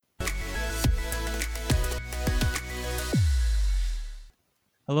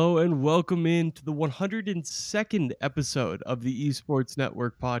Hello and welcome in to the 102nd episode of the Esports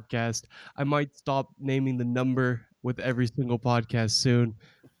Network podcast. I might stop naming the number with every single podcast soon,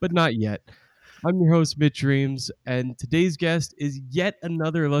 but not yet. I'm your host, Mitch Dreams, and today's guest is yet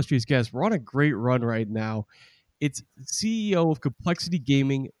another illustrious guest. We're on a great run right now. It's CEO of Complexity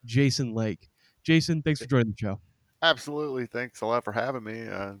Gaming, Jason Lake. Jason, thanks for joining the show. Absolutely. Thanks a lot for having me.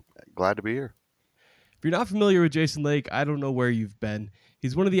 Glad to be here. If you're not familiar with Jason Lake, I don't know where you've been.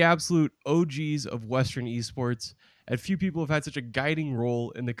 He's one of the absolute OGs of Western esports, and few people have had such a guiding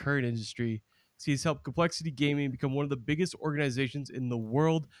role in the current industry. So he's helped Complexity Gaming become one of the biggest organizations in the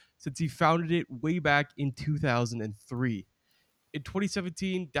world since he founded it way back in 2003. In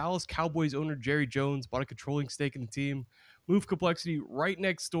 2017, Dallas Cowboys owner Jerry Jones bought a controlling stake in the team, moved Complexity right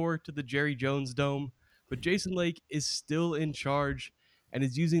next door to the Jerry Jones Dome. But Jason Lake is still in charge and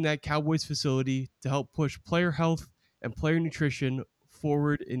is using that Cowboys facility to help push player health and player nutrition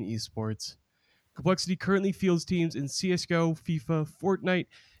forward in esports. Complexity currently fields teams in CSGO, FIFA, Fortnite,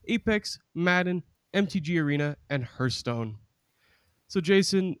 Apex, Madden, MTG Arena, and Hearthstone. So,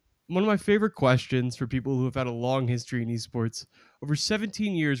 Jason, one of my favorite questions for people who have had a long history in esports, over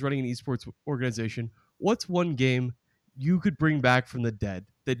 17 years running an esports organization, what's one game you could bring back from the dead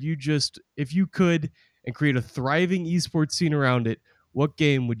that you just, if you could, and create a thriving esports scene around it, what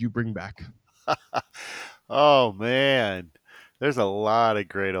game would you bring back? Oh man, there's a lot of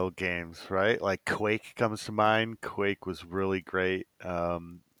great old games, right? Like Quake comes to mind. Quake was really great.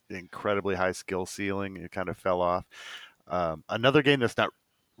 Incredibly high skill ceiling. It kind of fell off. Another game that's not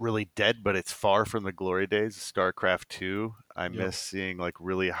really dead, but it's far from the glory days. StarCraft Two. I Yep. miss seeing like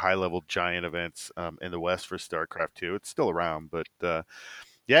really high level giant events in the West for StarCraft Two. It's still around, but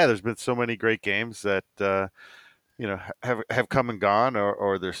yeah, there's been so many great games that have come and gone,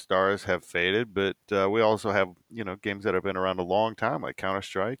 or their stars have faded. But we also have games that have been around a long time, like Counter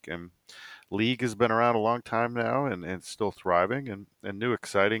Strike, and League has been around a long time now, and still thriving, and new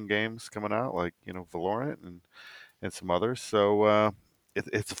exciting games coming out, like Valorant and some others. So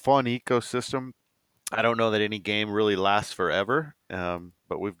it's a fun ecosystem. I don't know that any game really lasts forever,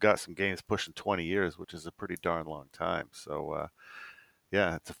 but we've got some games pushing 20 years, which is a pretty darn long time. So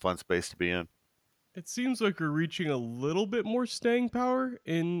yeah, it's a fun space to be in. It seems like we're reaching a little bit more staying power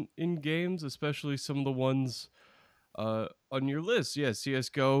in games, especially some of the ones on your list. Yeah,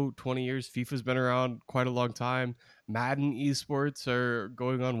 CS:GO 20 years, FIFA's been around quite a long time. Madden esports are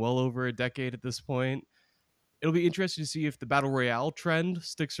going on well over a decade at this point. It'll be interesting to see if the battle royale trend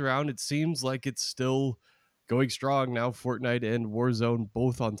sticks around. It seems like it's still going strong now. Fortnite and Warzone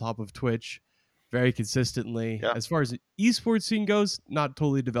both on top of Twitch very consistently. Yeah. As far as the esports scene goes, not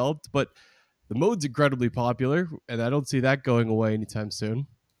totally developed, but the mode's incredibly popular, and I don't see that going away anytime soon.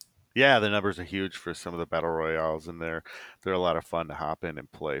 Yeah, the numbers are huge for some of the battle royales, and they're a lot of fun to hop in and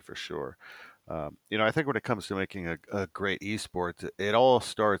play for sure. I think when it comes to making a great esports, it all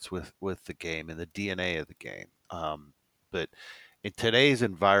starts with the game and the DNA of the game. But in today's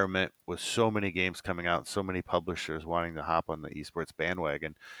environment, with so many games coming out, and so many publishers wanting to hop on the esports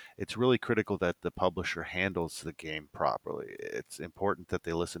bandwagon, it's really critical that the publisher handles the game properly. It's important that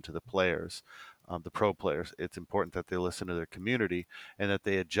they listen to the players, the pro players. It's important that they listen to their community and that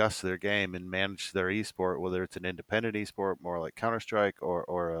they adjust their game and manage their esport, whether it's an independent esport, more like Counter Strike,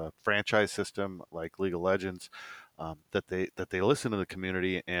 or a franchise system like League of Legends. That they listen to the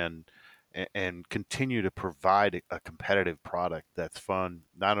community and continue to provide a competitive product that's fun,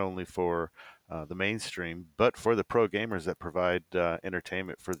 not only for the mainstream, but for the pro gamers that provide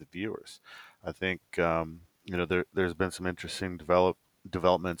entertainment for the viewers. I think there's been some interesting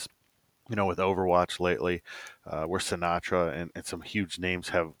developments with Overwatch lately, where Sinatra and some huge names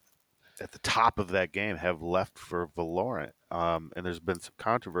have at the top of that game have left for Valorant. And there's been some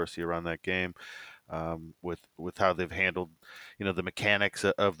controversy around that game, with how they've handled, the mechanics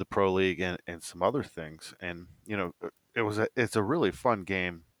of the pro league and some other things. And it's a really fun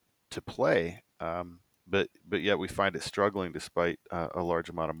game to play. But yet we find it struggling despite a large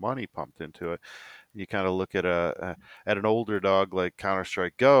amount of money pumped into it. You kind of look at an older dog like Counter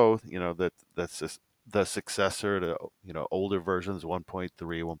Strike Go, that's just the successor to older versions 1.3,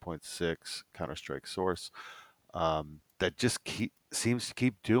 1.6 Counter Strike Source, that just seems to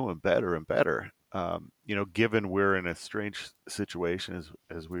keep doing better and better. Given we're in a strange situation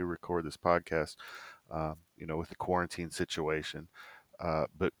as we record this podcast, with the quarantine situation,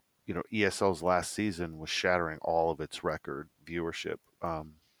 but ESL's last season was shattering all of its record viewership,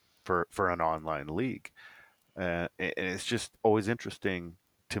 for an online league, and it's just always interesting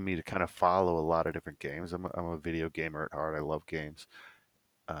to me to kind of follow a lot of different games. I'm a video gamer at heart. I love games,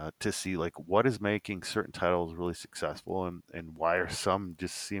 to see like what is making certain titles really successful, and why are some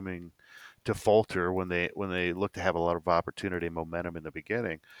just seeming to falter when they look to have a lot of opportunity and momentum in the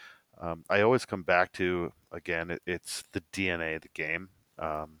beginning. I always come back to, again, it's the DNA of the game.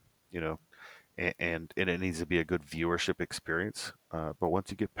 Um, you know, and it needs to be a good viewership experience. But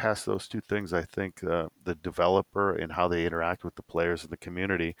once you get past those two things, I think the developer and how they interact with the players and the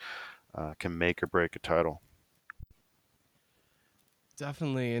community can make or break a title.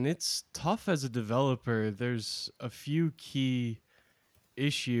 Definitely, and it's tough as a developer. There's a few key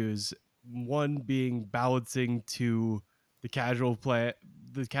issues. One being balancing to the casual play,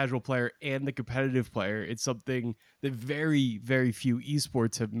 the casual player and the competitive player. It's something that very few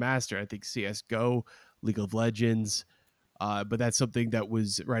esports have mastered. I think CS:GO, League of Legends, but that's something that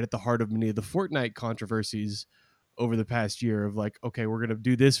was right at the heart of many of the Fortnite controversies over the past year. Of like, okay, we're gonna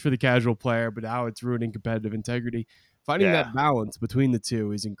do this for the casual player, but now it's ruining competitive integrity. Finding Yeah, that balance between the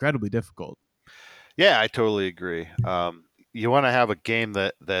two is incredibly difficult. yeah, I totally agree. You want to have a game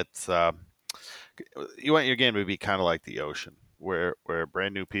that's you want your game to be kind of like the ocean, where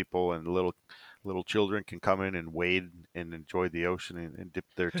brand new people and little children can come in and wade and enjoy the ocean and dip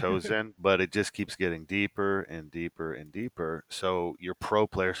their toes in, but it just keeps getting deeper and deeper and deeper. So your pro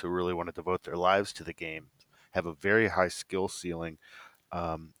players who really want to devote their lives to the game have a very high skill ceiling,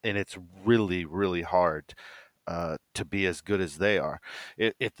 and it's really hard to be as good as they are.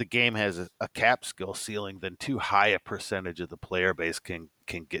 If the game has a cap skill ceiling, then too high a percentage of the player base can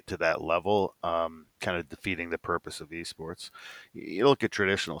get to that level, kind of defeating the purpose of esports. You look at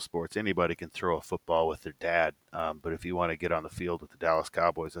traditional sports; anybody can throw a football with their dad, but if you want to get on the field with the Dallas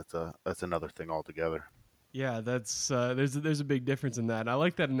Cowboys, that's another thing altogether. Yeah, that's there's a big difference in that. I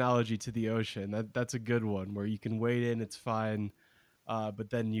like that analogy to the ocean. That's a good one where you can wade in, it's fine, but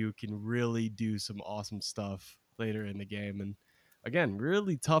then you can really do some awesome stuff later in the game. And again,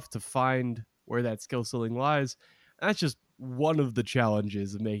 really tough to find where that skill ceiling lies. That's just one of the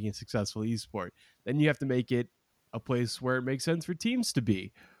challenges of making a successful esport. Then you have to make it a place where it makes sense for teams to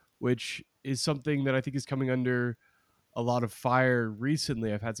be, which is something that I think is coming under a lot of fire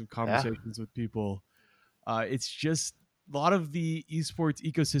recently. I've had some Yeah, conversations with people. It's just a lot of the esports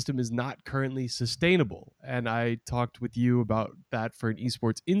ecosystem is not currently sustainable. And I talked with you about that for an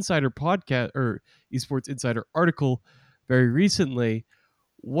Esports Insider podcast or Esports Insider article very recently.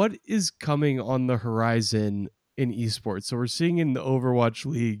 What is coming on the horizon in esports? So we're seeing in the Overwatch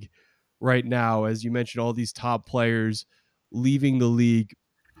League right now, as you mentioned, all these top players leaving the league.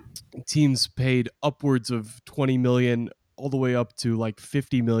 Teams paid upwards of 20 million all the way up to like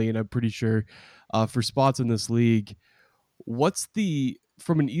 50 million, I'm pretty sure, for spots in this league. What's the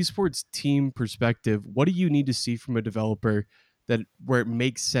from an esports team perspective, what do you need to see from a developer that where it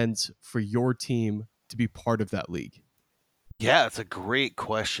makes sense for your team to be part of that league? yeah, it's a great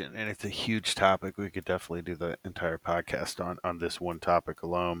question, and it's a huge topic. We could definitely do the entire podcast on this one topic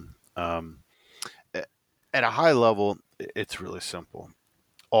alone. A- at a high level, it's really simple.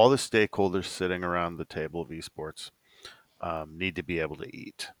 All the stakeholders sitting around the table of esports need to be able to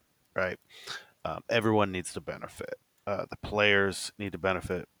eat, right? Everyone needs to benefit. The players need to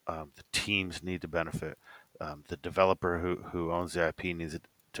benefit. The teams need to benefit. The developer who owns the IP needs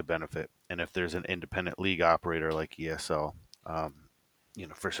to benefit. And if there's an independent league operator like ESL,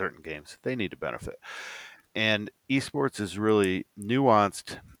 for certain games, they need to benefit. And esports is really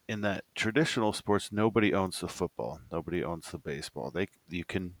nuanced in that traditional sports, nobody owns the football, nobody owns the baseball. You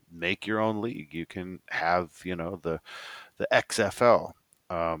can make your own league. You can have the XFL.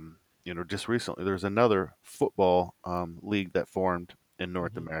 Just recently there's another football league that formed in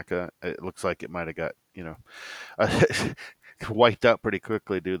North Mhm. America. It looks like it might have got wiped out pretty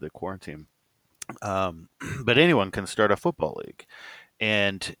quickly due to the quarantine. Um, but anyone can start a football league,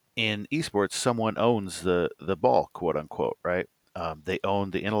 and in esports, someone owns the ball, quote unquote, right? They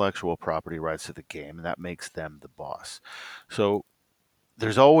own the intellectual property rights to the game, and that makes them the boss. So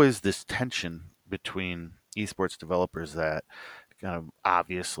there's always this tension between esports developers that kind of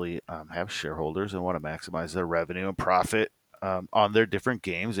obviously have shareholders and want to maximize their revenue and profit on their different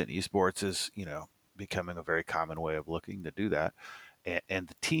games, and esports is becoming a very common way of looking to do that, and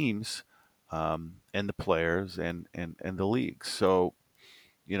the teams and the players and the leagues. So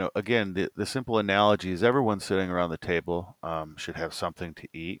again, the simple analogy is everyone sitting around the table should have something to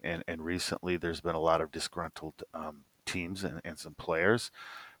eat. And recently, there's been a lot of disgruntled teams and some players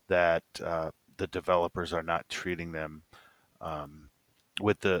that the developers are not treating them um,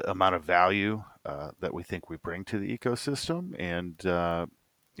 with the amount of value that we think we bring to the ecosystem. And,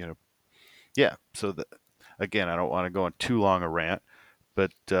 you know, yeah, so again, I don't want to go on too long a rant,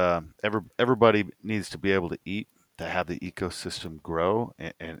 but everybody needs to be able to eat. to have the ecosystem grow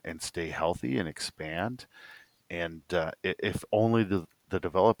and stay healthy and expand. And if only the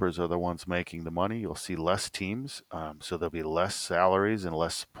developers are the ones making the money, you'll see less teams. So there'll be less salaries and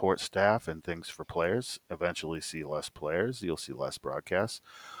less support staff and things for players. Eventually, see less players. You'll see less broadcasts,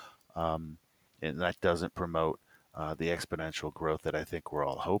 um, and that doesn't promote the exponential growth that I think we're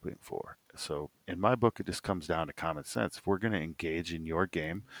all hoping for. So, in my book, it just comes down to common sense. If we're going to engage in your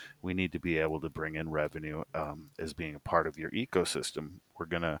game, we need to be able to bring in revenue as being a part of your ecosystem. We're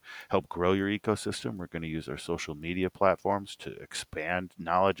going to help grow your ecosystem. We're going to use our social media platforms to expand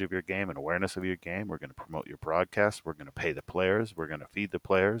knowledge of your game and awareness of your game. We're going to promote your broadcast. We're going to pay the players. We're going to feed the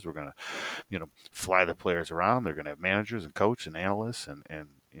players. We're going to fly the players around. They're going to have managers and coach and analysts and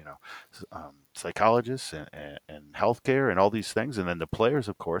psychologists and healthcare and all these things. And then the players,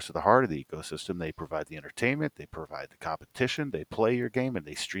 of course, are the heart of the ecosystem. They provide the entertainment, they provide the competition, they play your game, and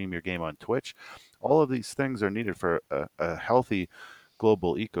they stream your game on Twitch. All of these things are needed for a healthy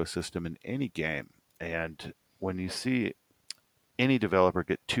global ecosystem in any game. And when you see any developer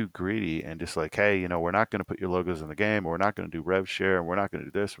get too greedy and just like, hey, we're not going to put your logos in the game, or we're not going to do rev share, and we're not going to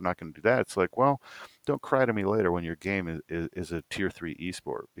do this, we're not going to do that. It's like, well, don't cry to me later when your game is a tier 3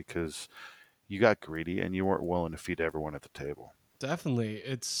 esport because you got greedy and you weren't willing to feed everyone at the table. Definitely.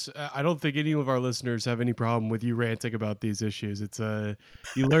 It's I don't think any of our listeners have any problem with you ranting about these issues. It's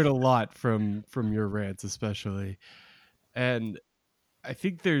you learn a lot from your rants especially. And I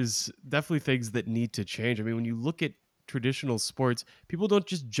think there's definitely things that need to change. I mean, when you look at traditional sports, people don't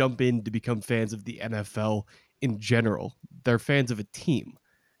just jump in to become fans of the NFL in general. They're fans of a team.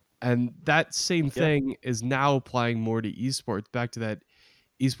 And that same Yeah, thing is now applying more to esports. Back to that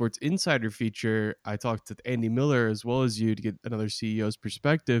esports insider feature, I talked to Andy Miller as well as you to get another CEO's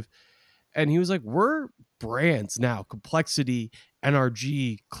perspective. And he was like, we're brands now, Complexity,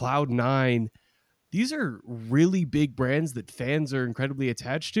 NRG, Cloud9. These are really big brands that fans are incredibly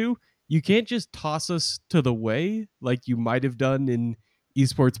attached to. You can't just toss us to the way like you might have done in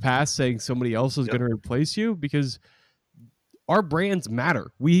esports past, saying somebody else is yep, going to replace you, because our brands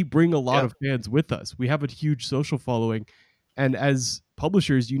matter. We bring a lot yeah, of fans with us. We have a huge social following. And as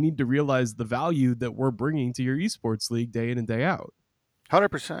publishers, you need to realize the value that we're bringing to your esports league day in and day out.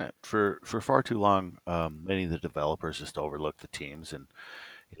 100%. For far too long, many of the developers just overlook the teams and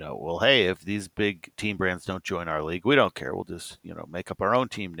well, hey, if these big team brands don't join our league, we don't care. We'll just, make up our own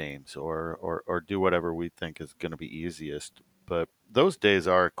team names or do whatever we think is going to be easiest. But those days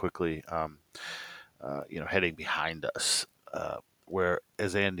are quickly, heading behind us. Where,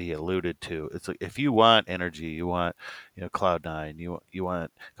 as Andy alluded to, it's like if you want energy, you want, Cloud9, you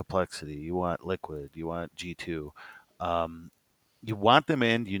want complexity, you want liquid, you want G2. Um, you want them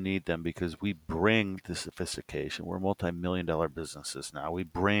and you need them because we bring the sophistication. We're multi-million dollar businesses now. We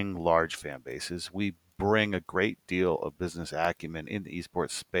bring large fan bases. We bring a great deal of business acumen in the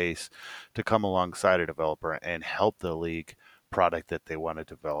esports space to come alongside a developer and help the league product that they want to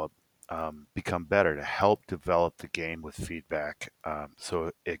develop become better, to help develop the game with feedback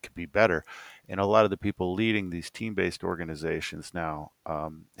so it could be better. And a lot of the people leading these team-based organizations now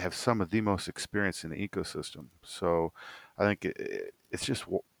have some of the most experience in the ecosystem. So I think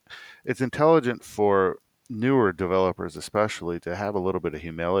it's intelligent for newer developers, especially, to have a little bit of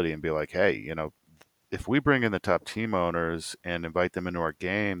humility and be like, hey, if we bring in the top team owners and invite them into our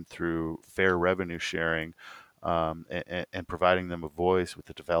game through fair revenue sharing, and providing them a voice with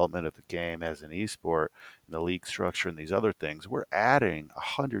the development of the game as an esport, and the league structure and these other things, we're adding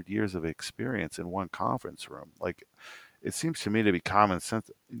 100 years of experience in one conference room. Like, it seems to me to be common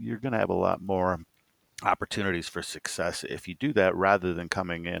sense. You're going to have a lot more opportunities for success if you do that, rather than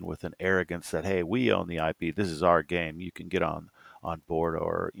coming in with an arrogance that, hey, we own the IP, this is our game, you can get on board,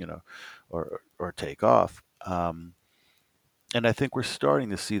 or or take off. And I think we're starting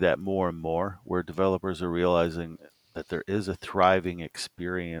to see that more and more, where developers are realizing that there is a thriving,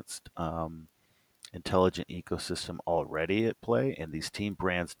 experienced, intelligent ecosystem already at play, and these team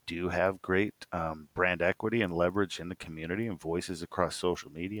brands do have great brand equity and leverage in the community and voices across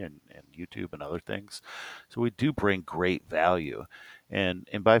social media and YouTube and other things. So we do bring great value, and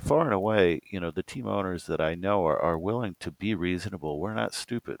by far and away, the team owners that I know are willing to be reasonable. We're not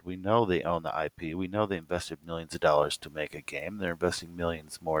stupid. We know they own the IP. We know they invested millions of dollars to make a game. They're investing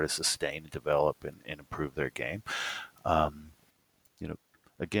millions more to sustain, develop, and improve their game. Um, you know,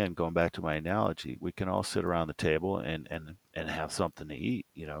 Again, going back to my analogy, we can all sit around the table and have something to eat.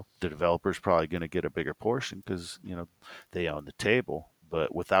 The developer's probably going to get a bigger portion because they own the table.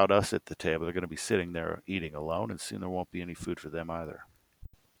 But without us at the table, they're going to be sitting there eating alone, and soon there won't be any food for them either.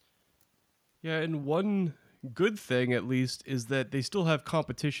 Yeah, and one good thing, at least, is that they still have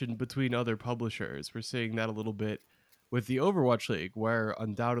competition between other publishers. We're seeing that a little bit with the Overwatch League, where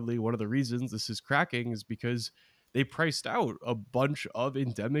undoubtedly one of the reasons this is cracking is because they priced out a bunch of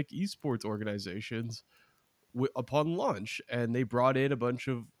endemic esports organizations upon launch, and they brought in a bunch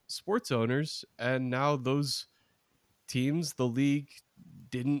of sports owners, and now those teams, the league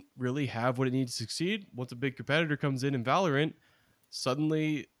didn't really have what it needed to succeed. Once a big competitor comes in Valorant,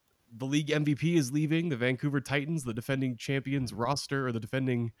 suddenly the league MVP is leaving. The Vancouver Titans, the defending champions roster, or the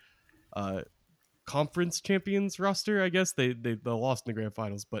defending uh, conference champions roster, I guess they lost in the grand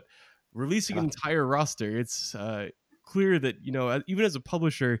finals, but releasing an Yeah. entire roster, it's clear that even as a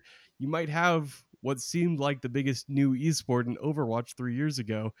publisher, you might have what seemed like the biggest new esport in Overwatch 3 years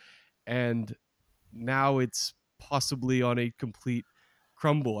ago, and now it's possibly on a complete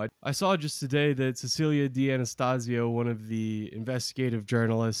crumble. I saw just today that Cecilia D'Anastasio, one of the investigative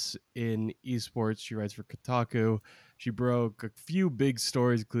journalists in esports, she writes for Kotaku. She broke a few big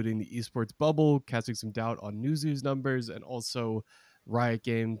stories, including the esports bubble, casting some doubt on Newzoo's numbers, and also Riot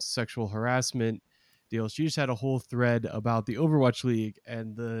Games' sexual harassment deal. She just had a whole thread about the Overwatch League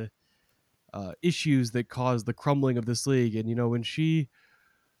and the issues that caused the crumbling of this league. And when she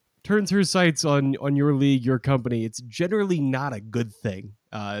turns her sights on your league, your company, it's generally not a good thing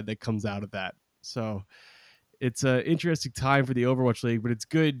that comes out of that. So it's an interesting time for the Overwatch League, but it's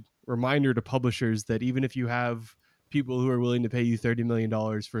good reminder to publishers that even if you have people who are willing to pay you $30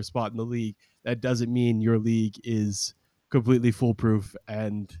 million for a spot in the league, that doesn't mean your league is completely foolproof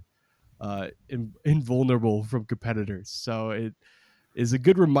and invulnerable from competitors. So it is a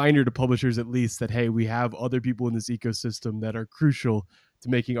good reminder to publishers, at least, that hey, we have other people in this ecosystem that are crucial to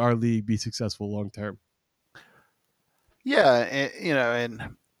making our league be successful long term. Yeah,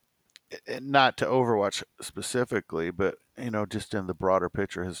 and not to Overwatch specifically, but just in the broader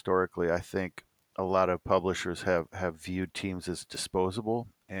picture historically, I think a lot of publishers have viewed teams as disposable,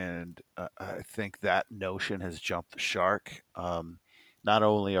 and I think that notion has jumped the shark. Not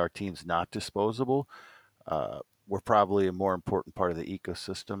only are teams not disposable, we're probably a more important part of the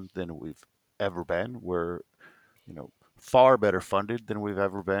ecosystem than we've ever been. We're far better funded than we've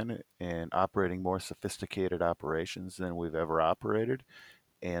ever been, and operating more sophisticated operations than we've ever operated.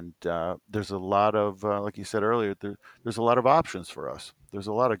 And there's a lot of, like you said earlier, there's a lot of options for us. There's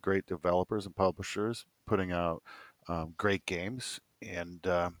a lot of great developers and publishers putting out great games, and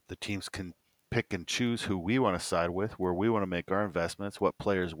the teams can pick and choose who we want to side with, where we want to make our investments, what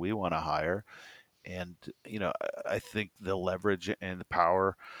players we want to hire. And I think the leverage and the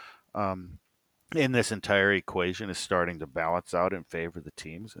power um, in this entire equation is starting to balance out in favor of the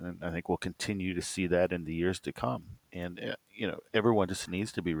teams, and I think we'll continue to see that in the years to come. And everyone just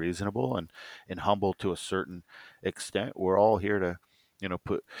needs to be reasonable and humble to a certain extent. We're all here to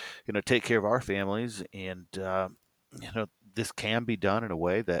put take care of our families, and this can be done in a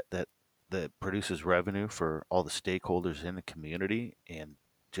way that produces revenue for all the stakeholders in the community. And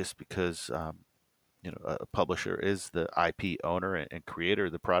just because a publisher is the IP owner and creator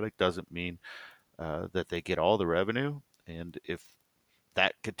of the product doesn't mean that they get all the revenue. And if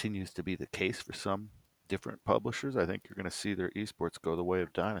that continues to be the case for some different publishers, I think you're going to see their esports go the way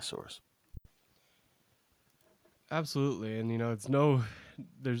of dinosaurs. Absolutely, and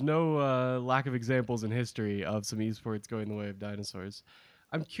there's no lack of examples in history of some esports going the way of dinosaurs.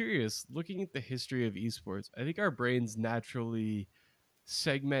 I'm curious, looking at the history of esports, I think our brains naturally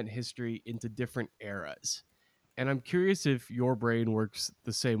segment history into different eras. And I'm curious if your brain works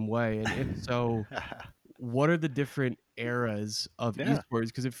the same way. And if so, what are the different eras of Yeah. esports?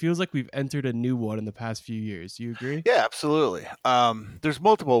 Because it feels like we've entered a new one in the past few years. Do you agree? Yeah, absolutely. There's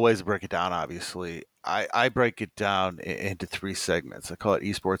multiple ways to break it down, obviously. I break it down into three segments. I call it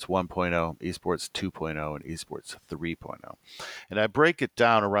Esports 1.0, Esports 2.0, and Esports 3.0. And I break it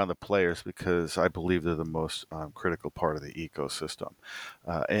down around the players because I believe they're the most critical part of the ecosystem.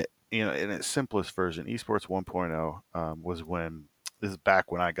 In its simplest version, Esports 1.0 was when, this is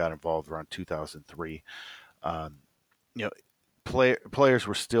back when I got involved around 2003. Um, you know, players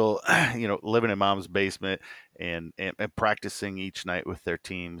were still living in mom's basement and practicing each night with their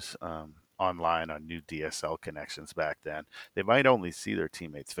teams online on new DSL connections. Back then they might only see their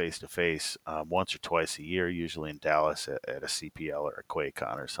teammates face to face once or twice a year, usually in Dallas at a CPL or a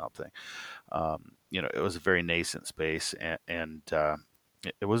QuakeCon or something. It was a very nascent space, and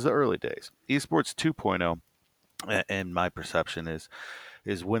it was the early days. Esports 2.0, and my perception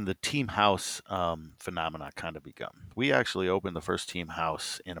is when the team house phenomena kind of begun. We actually opened the first team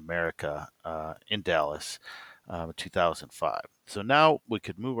house in America in Dallas 2005. So now we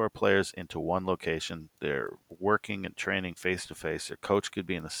could move our players into one location. They're working and training face to face. Their coach could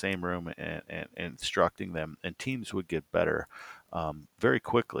be in the same room and instructing them, and teams would get better very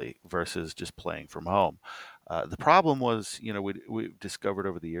quickly versus just playing from home. The problem was, we discovered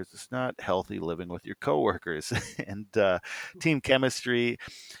over the years it's not healthy living with your coworkers, and team chemistry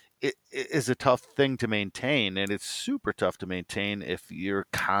it is a tough thing to maintain, and it's super tough to maintain if you're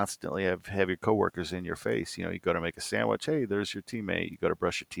constantly have your coworkers in your face. You go to make a sandwich, hey, there's your teammate. You go to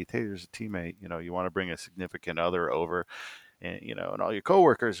brush your teeth, hey, there's a teammate. You want to bring a significant other over, and all your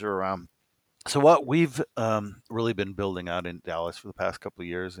coworkers are around. So what we've really been building out in Dallas for the past couple of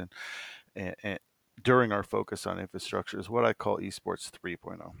years, and during our focus on infrastructure, is what I call esports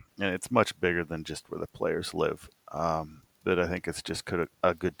 3.0, and it's much bigger than just where the players live. But I think it's just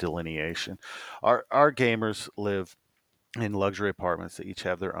a good delineation. Our gamers live in luxury apartments that each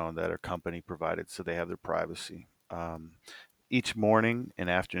have their own, that are company provided, so they have their privacy. Each morning and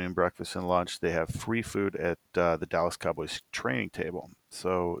afternoon breakfast and lunch, they have free food at the Dallas Cowboys training table.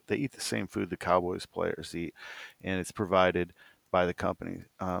 So they eat the same food the Cowboys players eat, and it's provided by the company.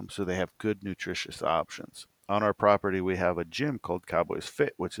 So they have good, nutritious options. On our property, we have a gym called Cowboys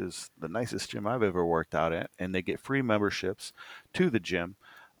Fit, which is the nicest gym I've ever worked out at, and they get free memberships to the gym,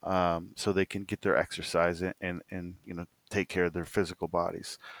 so they can get their exercise in, and take care of their physical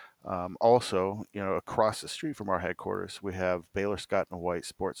bodies. Also, across the street from our headquarters, we have Baylor Scott and White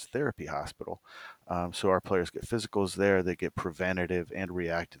Sports Therapy Hospital. So our players get physicals there, they get preventative and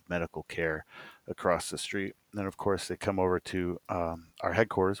reactive medical care across the street. And then, of course, they come over to our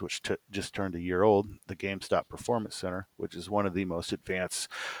headquarters, which just turned a year old, the GameStop Performance Center, which is one of the most advanced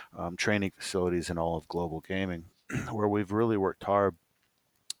training facilities in all of global gaming, where we've really worked hard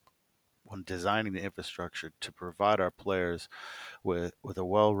when designing the infrastructure to provide our players with a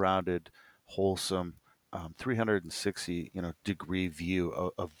well-rounded, wholesome, 360 degree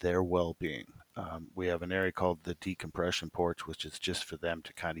view of their well-being. We have an area called the decompression porch, which is just for them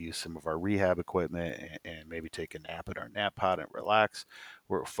to kind of use some of our rehab equipment and maybe take a nap at our nap pod and relax.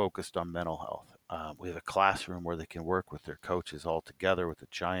 We're focused on mental health. We have a classroom where they can work with their coaches all together with a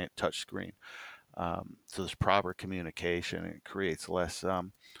giant touch screen. So there's proper communication. And it creates less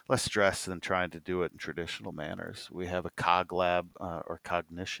stress than trying to do it in traditional manners. We have a cog lab or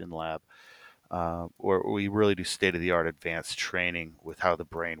cognition lab, where we really do state of the art advanced training with how the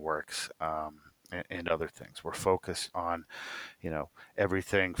brain works, and other things. We're focused on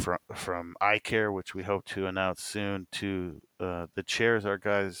everything from eye care, which we hope to announce soon, to the chairs our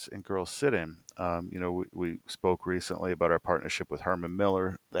guys and girls sit in. We spoke recently about our partnership with Herman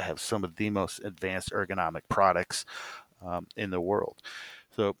Miller that have some of the most advanced ergonomic products in the world.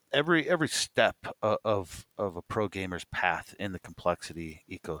 So every step of a pro gamer's path in the complexity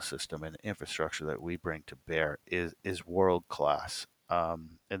ecosystem and infrastructure that we bring to bear is world class.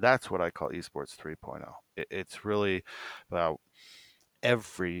 And that's what I call esports 3.0. It's really about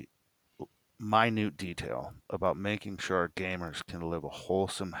every minute detail about making sure our gamers can live a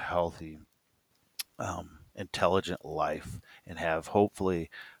wholesome, healthy, intelligent life and have hopefully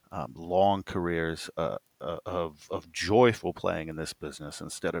long careers of joyful playing in this business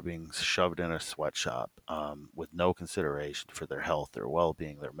instead of being shoved in a sweatshop with no consideration for their health, their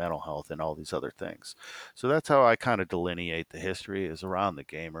well-being, their mental health, and all these other things. So that's how I kind of delineate the history is around the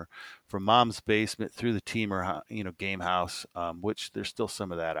gamer, from mom's basement through the teamer, game house, which there's still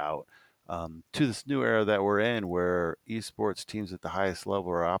some of that out, to this new era that we're in, where esports teams at the highest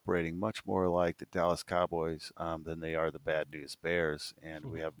level are operating much more like the Dallas Cowboys than they are the Bad News Bears. And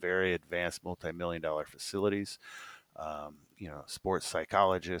we have very advanced multi-million-dollar facilities, sports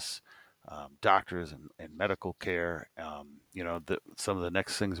psychologists, doctors, and medical care. Some of the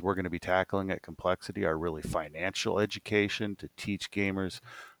next things we're going to be tackling at Complexity are really financial education to teach gamers.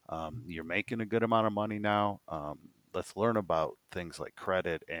 You're making a good amount of money now. Let's learn about things like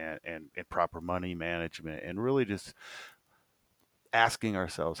credit and proper money management, and really just asking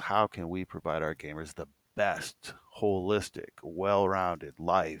ourselves, how can we provide our gamers the best holistic, well-rounded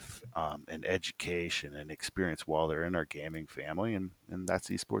life, and education and experience while they're in our gaming family, and that's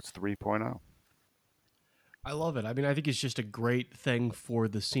esports 3.0. I love it. I mean, I think it's just a great thing for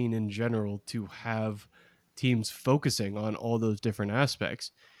the scene in general to have teams focusing on all those different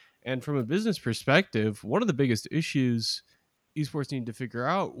aspects. And from a business perspective, one of the biggest issues esports needed to figure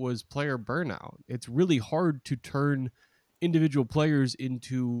out was player burnout. It's really hard to turn individual players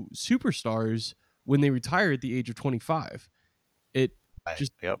into superstars when they retire at the age of 25. It Right.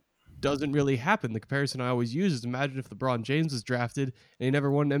 just Yep. doesn't really happen. The comparison I always use is, imagine if LeBron James was drafted and he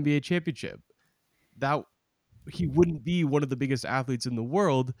never won an NBA championship. That he wouldn't be one of the biggest athletes in the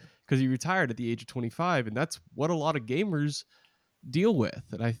world because he retired at the age of 25, and that's what a lot of gamers deal with.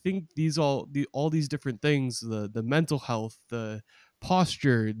 And I think all these different things, the mental health, the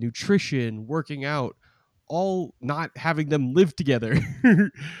posture, nutrition, working out, all not having them live together,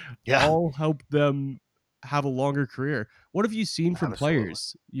 Yeah, all help them have a longer career. What have you seen from absolutely.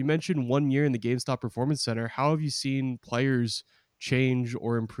 players? You mentioned 1 year in the GameStop Performance Center. How have you seen players change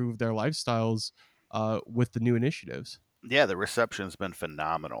or improve their lifestyles with the new initiatives? Yeah, the reception's been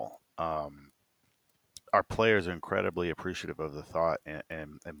phenomenal. Our players are incredibly appreciative of the thought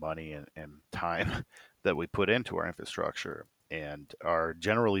and money and time that we put into our infrastructure, and are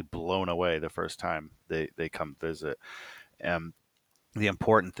generally blown away the first time they come visit. And the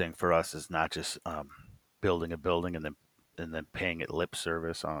important thing for us is not just building a building and then paying it lip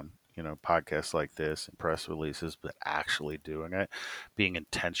service on podcasts like this and press releases, but actually doing it, being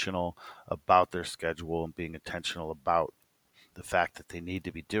intentional about their schedule and being intentional about the fact that they need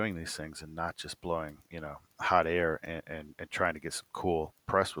to be doing these things and not just blowing hot air and trying to get some cool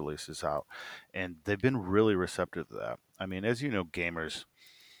press releases out. And they've been really receptive to that. I mean, as you know, gamers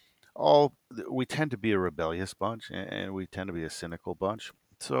all we tend to be a rebellious bunch, and we tend to be a cynical bunch.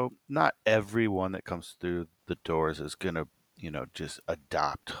 So not everyone that comes through the doors is going to just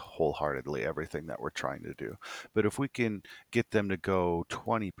adopt wholeheartedly everything that we're trying to do. But if we can get them to go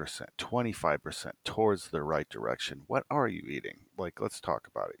 20%, 25% towards the right direction, what are you eating? Like, let's talk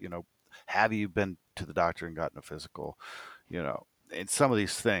about it. Have you been to the doctor and gotten a physical? And some of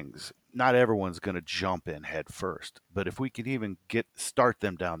these things, not everyone's going to jump in head first, but if we can even start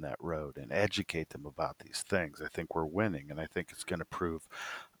them down that road and educate them about these things, I think we're winning, and I think it's going to prove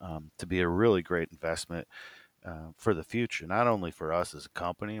to be a really great investment for the future, not only for us as a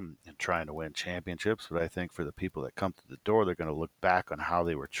company and trying to win championships, but I think for the people that come to the door, they're going to look back on how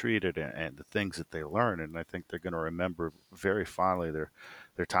they were treated and the things that they learned, and I think they're going to remember very fondly their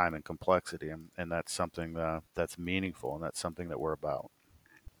time and complexity, and that's something that's meaningful, and that's something that we're about.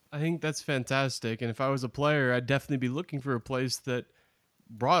 I think that's fantastic. And if I was a player, I'd definitely be looking for a place that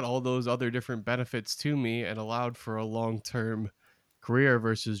brought all those other different benefits to me and allowed for a long-term career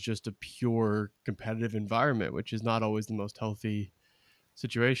versus just a pure competitive environment, which is not always the most healthy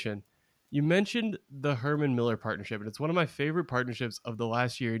situation. You mentioned the Herman Miller partnership, and it's one of my favorite partnerships of the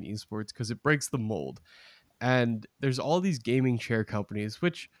last year in esports because it breaks the mold. And there's all these gaming chair companies,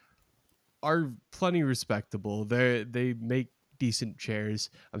 which are plenty respectable. They make decent chairs.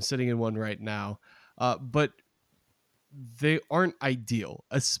 I'm sitting in one right now, but they aren't ideal,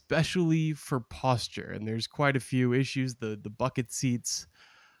 especially for posture. And there's quite a few issues: the bucket seats,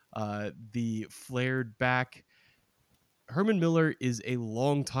 the flared back. Herman Miller is a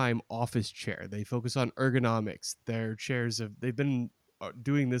long time office chair. They focus on ergonomics. Their chairs they've been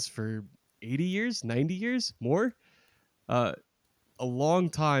doing this for 80 years, 90 years, more. Uh, a long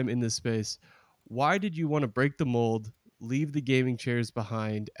time in this space. Why did you want to break the mold, leave the gaming chairs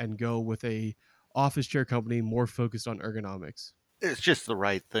behind, and go with a office chair company more focused on ergonomics? It's just the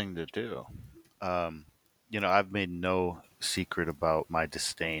right thing to do. Um, I've made no secret about my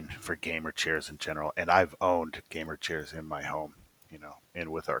disdain for gamer chairs in general, and I've owned gamer chairs in my home,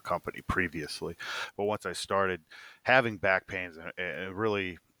 and with our company previously. But once I started having back pains, and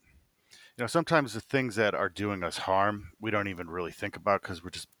really, sometimes the things that are doing us harm, we don't even really think about because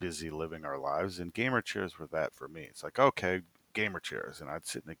we're just busy living our lives. And gamer chairs were that for me. It's like, okay, gamer chairs. And I'd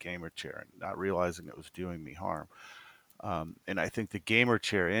sit in a gamer chair and not realizing it was doing me harm. And I think the gamer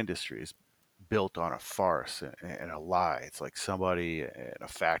chair industry is built on a farce and a lie. It's like somebody in a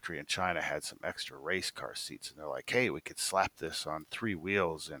factory in China had some extra race car seats, and they're like, "Hey, we could slap this on three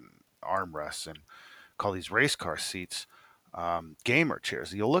wheels and armrests and call these race car seats gamer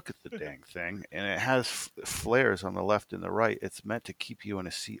chairs." You'll look at the dang thing, and it has flares on the left and the right. It's meant to keep you in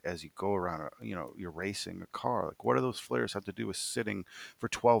a seat as you go around. You're racing a car. Like, what do those flares have to do with sitting for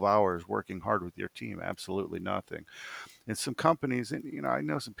 12 hours working hard with your team? Absolutely nothing. And some companies, and I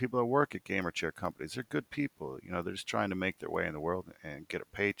know some people that work at gamer chair companies. They're good people. They're just trying to make their way in the world and get a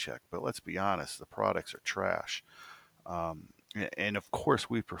paycheck. But let's be honest, the products are trash. And of course,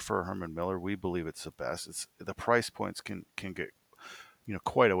 we prefer Herman Miller. We believe it's the best. It's the price points can get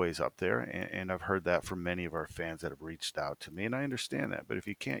quite a ways up there, and I've heard that from many of our fans that have reached out to me, and I understand that. But if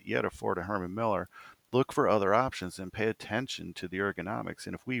you can't yet afford a Herman Miller, look for other options and pay attention to the ergonomics.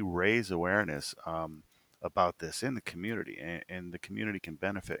 And if we raise awareness about this in the community, and the community can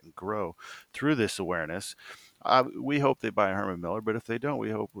benefit and grow through this awareness, we hope they buy a Herman Miller. But if they don't,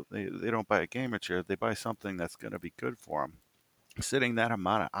 we hope they don't buy a gamer chair. They buy something that's going to be good for them. Sitting that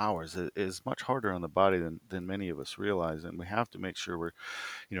amount of hours is much harder on the body than many of us realize, and we have to make sure we're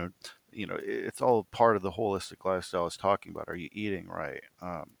you know it's all part of the holistic lifestyle I was talking about. Are you eating right?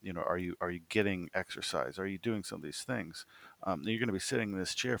 Are you getting exercise? Are you doing some of these things? You're going to be sitting in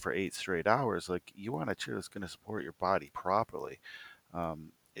this chair for 8 straight hours. Like, you want a chair that's going to support your body properly.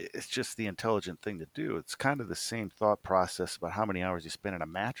 It's just the intelligent thing to do. It's kind of the same thought process about how many hours you spend in a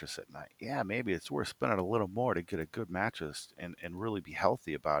mattress at night. Yeah, maybe it's worth spending a little more to get a good mattress and really be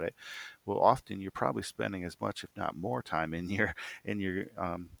healthy about it. Well, often you're probably spending as much, if not more, time in your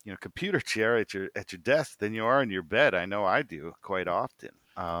computer chair at your desk than you are in your bed. I know I do quite often.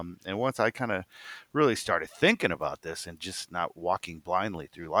 And once I kind of really started thinking about this and just not walking blindly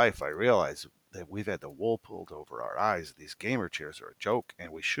through life, I realized that we've had the wool pulled over our eyes. These gamer chairs are a joke,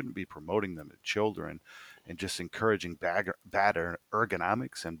 and we shouldn't be promoting them to children and just encouraging bad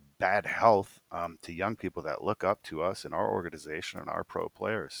ergonomics and bad health to young people that look up to us and our organization and our pro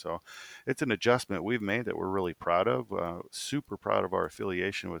players. So it's an adjustment we've made that we're really proud of. Super proud of our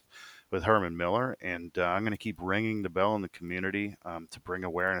affiliation with Herman Miller, and I'm going to keep ringing the bell in the community to bring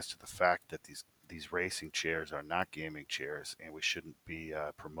awareness to the fact that these racing chairs are not gaming chairs, and we shouldn't be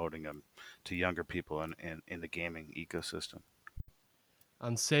promoting them to younger people in the gaming ecosystem.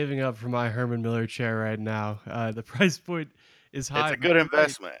 I'm saving up for my Herman Miller chair right now. The price point is It's high, a but good you're right.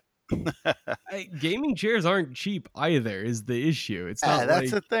 investment. Gaming chairs aren't cheap either. Is the issue? It's Yeah, not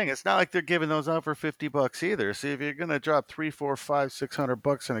that's like the thing. It's not like they're giving those out for $50 either. See, if you're gonna drop three, four, five,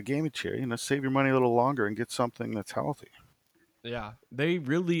 $600 on a gaming chair, save your money a little longer and get something that's healthy. yeah, they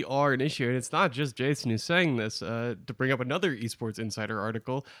really are an issue. And it's not just Jason who's saying this. To bring up another Esports Insider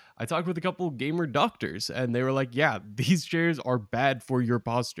article, I talked with a couple gamer doctors, and they were like, yeah, these chairs are bad for your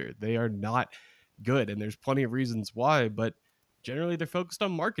posture. They are not good. And there's plenty of reasons why, but generally they're focused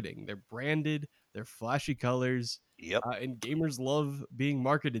on marketing. They're branded, they're flashy colors, Yep. and gamers love being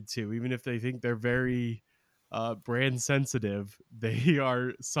marketed to, even if they think they're very brand sensitive. They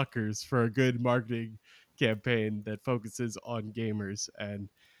are suckers for a good marketing campaign that focuses on gamers, and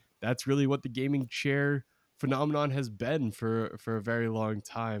that's really what the gaming chair phenomenon has been for a very long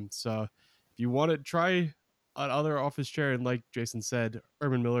time. So if you want to try another office chair, and like Jason said,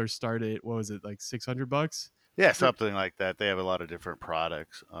 Herman Miller started, what was it, like $600 Yeah, for? something like that. They have a lot of different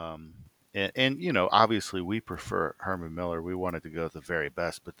products. And obviously we prefer Herman Miller. We wanted to go with the very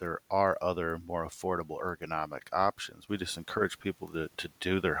best, but there are other more affordable ergonomic options. We just encourage people to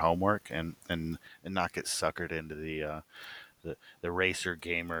do their homework and not get suckered into the racer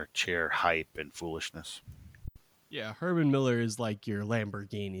gamer chair hype and foolishness. Yeah, Herman Miller is like your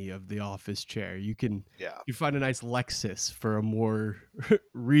Lamborghini of the office chair. Yeah. You find a nice Lexus for a more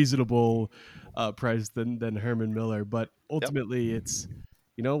reasonable price than Herman Miller, but Yep. ultimately it's,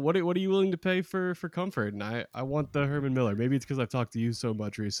 what are you willing to pay for comfort? And I want the Herman Miller. Maybe it's because I've talked to you so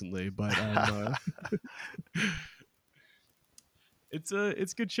much recently, but it's a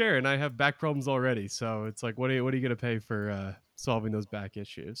good chair, and I have back problems already. So it's like, what are you gonna pay for solving those back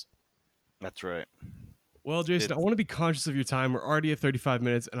issues? That's right. Well, Jason, I It's want to be conscious of your time. We're already at 35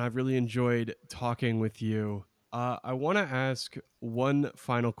 minutes, and I've really enjoyed talking with you. I want to ask one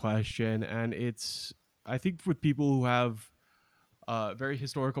final question, and I think, with people who have a very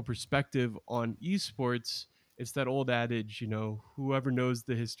historical perspective on esports, it's that old adage, whoever knows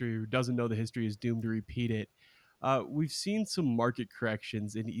the history or doesn't know the history is doomed to repeat it. We've seen some market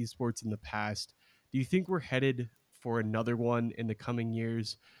corrections in esports in the past. Do you think we're headed for another one in the coming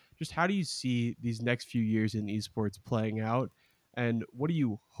years? Just how do you see these next few years in esports playing out? And what do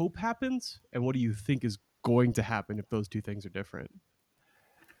you hope happens? And what do you think is going to happen if those two things are different?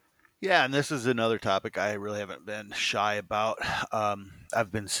 Yeah, and this is another topic I really haven't been shy about.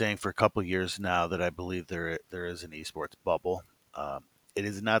 I've been saying for a couple of years now that I believe there is an esports bubble. It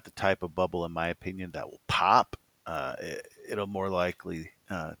is not the type of bubble, in my opinion, that will pop. It'll more likely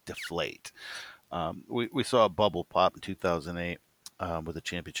deflate. We saw a bubble pop in 2008 with the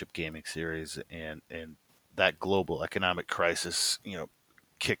Championship Gaming Series, and that global economic crisis,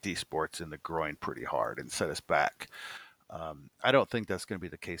 kicked esports in the groin pretty hard and set us back. I don't think that's going to be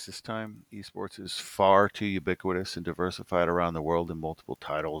the case this time. Esports is far too ubiquitous and diversified around the world in multiple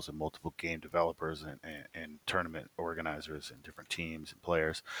titles and multiple game developers and tournament organizers and different teams and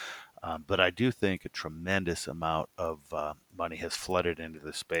players. But I do think a tremendous amount of money has flooded into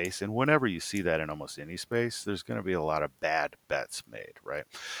the space. And whenever you see that in almost any space, there's going to be a lot of bad bets made, right?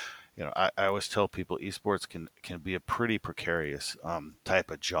 I always tell people esports can be a pretty precarious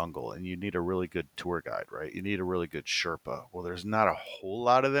type of jungle, and you need a really good tour guide, right? You need a really good Sherpa. Well, there's not a whole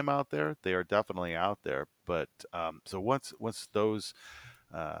lot of them out there. They are definitely out there, but so once those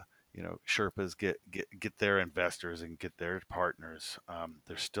uh, Sherpas get their investors and get their partners.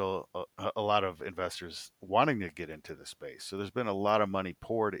 There's still a lot of investors wanting to get into the space. So there's been a lot of money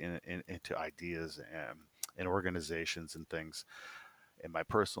poured into ideas and organizations and things. In my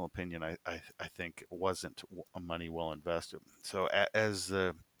personal opinion, I think it wasn't money well invested. So as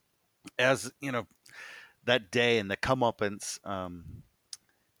that day and the comeuppance,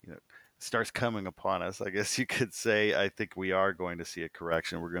 you know, starts coming upon us, I guess you could say, I think we are going to see a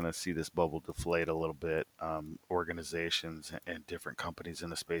correction. We're going to see this bubble deflate a little bit. Organizations and different companies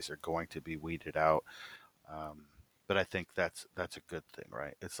in the space are going to be weeded out. Um, but I think that's a good thing,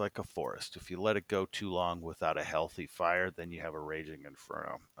 right? It's like a forest. If you let it go too long without a healthy fire, then you have a raging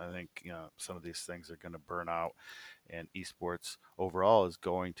inferno. I think some of these things are going to burn out, and esports overall is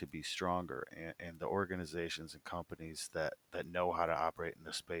going to be stronger. And the organizations and companies that know how to operate in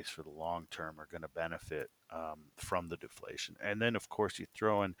the space for the long term are going to benefit from the deflation. And then, of course, you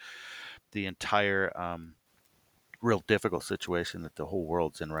throw in the entire real difficult situation that the whole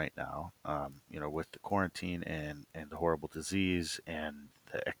world's in right now. With the quarantine and the horrible disease and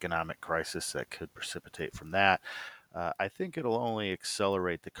the economic crisis that could precipitate from that. I think it'll only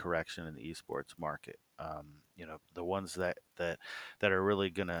accelerate the correction in the esports market. The ones that are really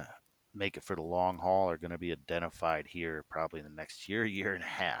gonna make it for the long haul are going to be identified here probably in the next year and a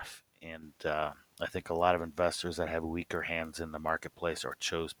half. And I think a lot of investors that have weaker hands in the marketplace or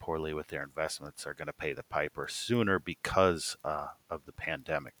chose poorly with their investments are going to pay the piper sooner because of the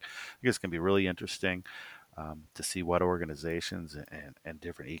pandemic. I think it's going to be really interesting to see what organizations and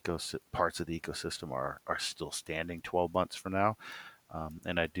different parts of the ecosystem are still standing 12 months from now.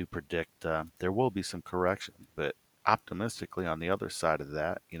 And I do predict there will be some correction, but optimistically on the other side of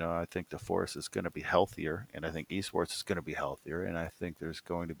that, I think the forest is going to be healthier, and I think esports is going to be healthier, and I think there's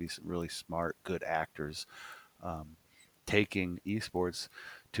going to be some really smart, good actors um, taking esports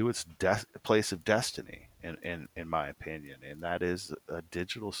to its place of destiny, in my opinion, and that is a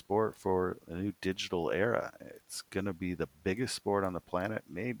digital sport for a new digital era. It's going to be the biggest sport on the planet,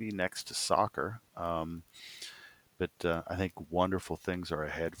 maybe next to soccer. But I think wonderful things are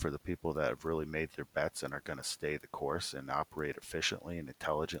ahead for the people that have really made their bets and are going to stay the course and operate efficiently and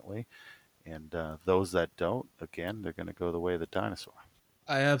intelligently. And those that don't, again, they're going to go the way of the dinosaur.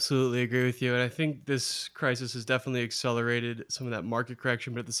 I absolutely agree with you. And I think this crisis has definitely accelerated some of that market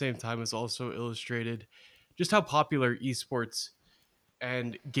correction, but at the same time, has also illustrated just how popular esports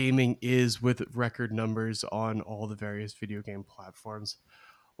and gaming is with record numbers on all the various video game platforms.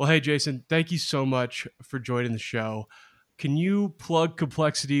 Well, hey, Jason, thank you so much for joining the show. Can you plug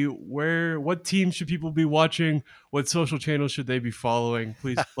Complexity? What teams should people be watching? What social channels should they be following?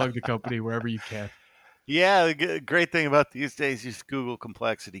 Please plug the company wherever you can. Yeah, the great thing about these days, you just Google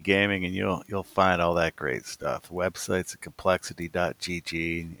Complexity Gaming and you'll find all that great stuff. The website's at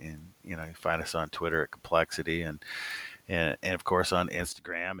complexity.gg, and you find us on Twitter at Complexity, and of course on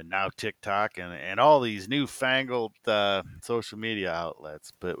Instagram and now TikTok and all these newfangled social media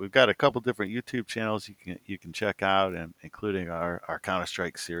outlets. But we've got a couple different YouTube channels you can check out, and including our Counter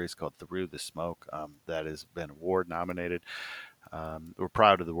Strike series called Through the Smoke, that has been award nominated. We're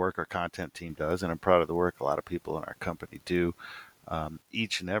proud of the work our content team does, and I'm proud of the work a lot of people in our company do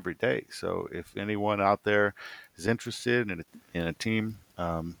each and every day. So if anyone out there is interested in a team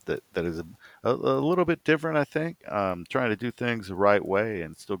that is a little bit different, I think, trying to do things the right way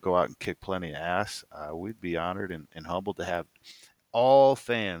and still go out and kick plenty of ass, we'd be honored and humbled to have all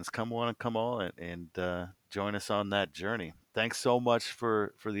fans come on and come on and join us on that journey. Thanks so much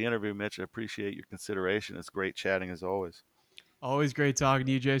for the interview, Mitch. I appreciate your consideration. It's great chatting as always. Always great talking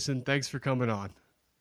to you, Jason. Thanks for coming on.